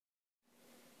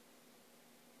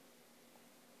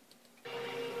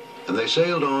And they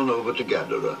sailed on over to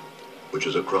Gadara, which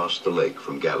is across the lake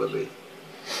from Galilee.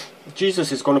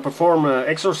 Jesus is going to perform an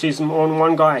exorcism on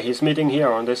one guy he's meeting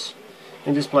here in this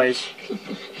place.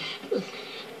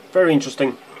 Very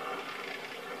interesting.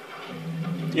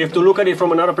 You have to look at it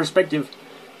from another perspective,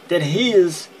 that he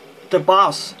is the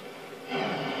boss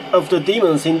of the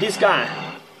demons in this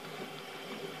guy.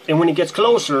 And when he gets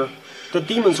closer, the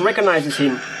demons recognizes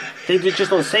him. They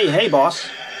just don't say, "Hey boss,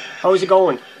 how is it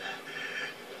going?"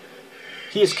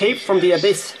 He escaped from the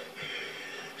abyss.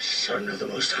 Son of the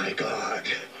Most High God.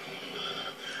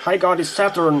 High God is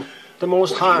Saturn, the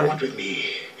Most High. What do you want with me?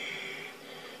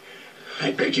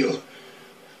 I beg you,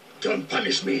 don't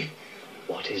punish me.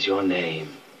 What is your name?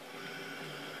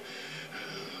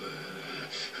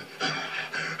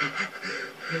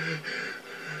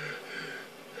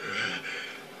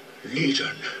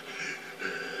 Legion.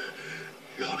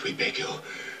 Lord, we beg you,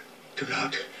 do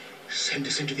not send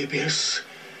us into the abyss.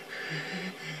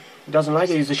 He doesn't like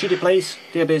it, it's a shitty place,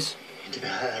 the abyss. Into the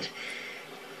herd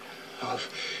of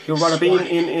He'd rather be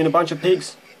in a bunch of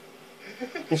pigs.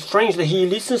 It's strange that he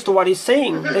listens to what he's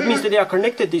saying. That means that they are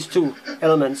connected, these two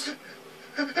elements.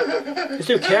 He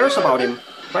still cares about him,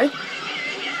 right?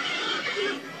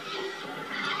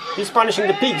 He's punishing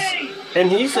the pigs, and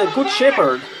he's a good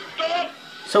shepherd.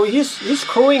 So he's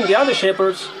crowing the other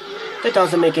shepherds. That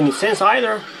doesn't make any sense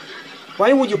either.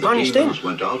 Why would you punish them?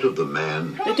 Went out of the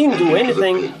man. They didn't do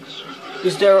anything.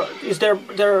 It's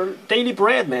their daily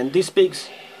bread, man, these pigs.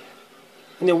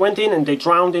 And they went in and they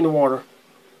drowned in the water.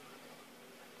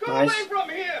 Go Nice. away from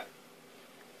here!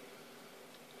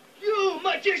 You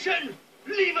magician!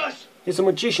 Leave us! He's a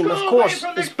magician, Go of course. away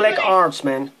from It's this black place. arts,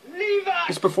 man. Leave us!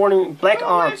 He's performing black Go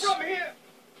arts. away from here!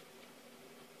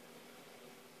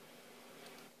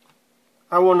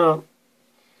 I wanna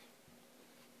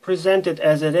present it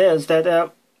as it is,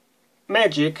 that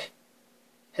magic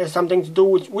has something to do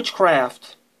with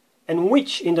witchcraft. And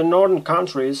witch in the northern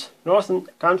countries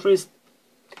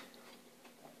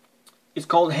is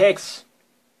called hex.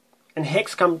 And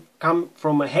hex come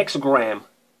from a hexagram.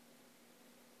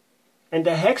 And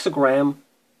the hexagram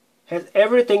has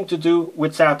everything to do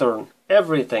with Saturn.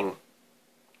 Everything.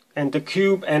 And the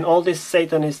cube and all this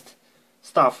Satanist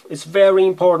stuff. It's very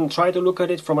important. Try to look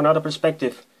at it from another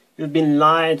perspective. You've been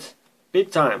lied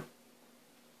big time.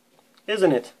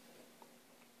 Isn't it?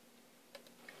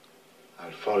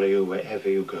 I'll follow you wherever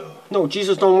you go. No,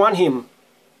 Jesus don't want him.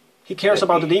 He cares Let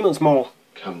about me the demons more.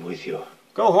 Come with you.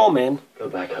 Go home, man. Go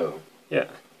back home Yeah.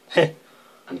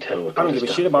 and tell what I don't God give a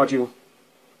has shit done. about you.